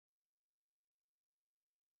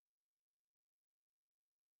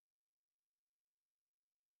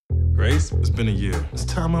Grace, it's been a year. It's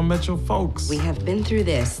time I met your folks. We have been through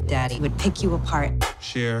this, Daddy. Would pick you apart.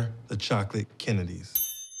 Share the chocolate Kennedys.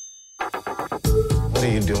 What are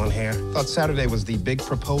you doing here? Thought Saturday was the big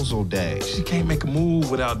proposal day. She can't make a move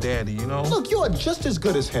without Daddy, you know? Look, you are just as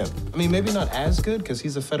good as him. I mean, maybe not as good, because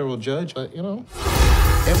he's a federal judge, but, you know.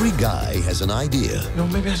 Every guy has an idea. You know,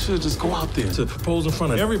 maybe I should just go out there to propose in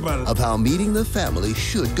front of everybody. Of how meeting the family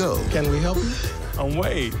should go. Can we help you? I'm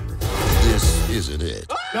Wade. This isn't it.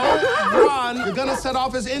 Don't run. You're gonna set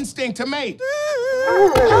off his instinct to mate.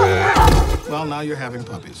 Well, now you're having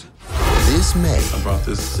puppies. This May. I brought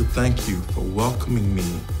this to thank you for welcoming me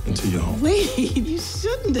into your home. Wait, you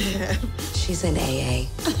shouldn't have. She's in AA.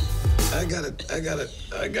 I got it.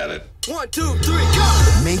 1, 2, 3,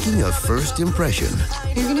 go! Making a first impression.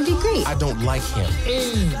 You're gonna be great. I don't like him.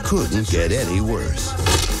 Couldn't get any worse.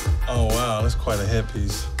 Oh, wow, that's quite a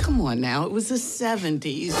headpiece. Come on now, it was the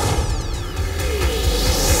 70s.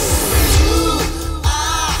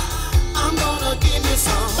 I'm gonna give you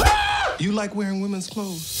some. You like wearing women's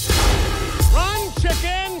clothes? Run,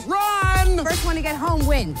 chickens, run! First one to get home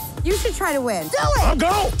wins. You should try to win. Do it! I'll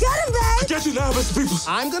go! Get him, babe! Get you now, Mr. Peeples.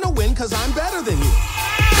 I'm gonna win because I'm better than you.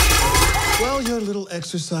 Well, your little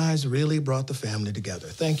exercise really brought the family together.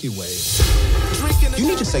 Thank you, Wade. You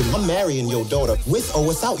need to say, I'm marrying your daughter with or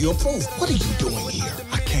without your approval. What are you doing here?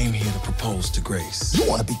 I came here to propose to Grace. You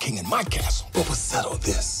want to be king in my castle. But we'll settle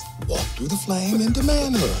this. Walk through the flame into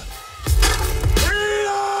manhood.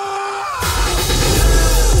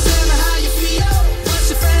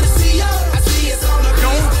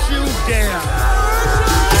 Don't you dare!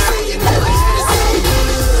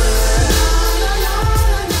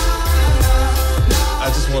 I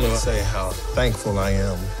just want to say how thankful I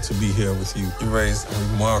am to be here with you. You raised a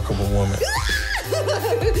remarkable woman.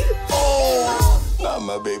 Oh, not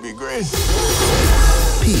my baby Grace.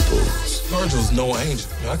 Peeples. Virgil's no angel.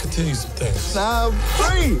 I can tell you some things. I'm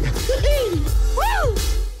free.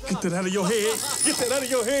 Get that out of your head. Get that out of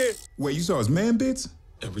your head. Wait, you saw his man bits?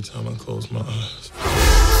 Every time I close my eyes.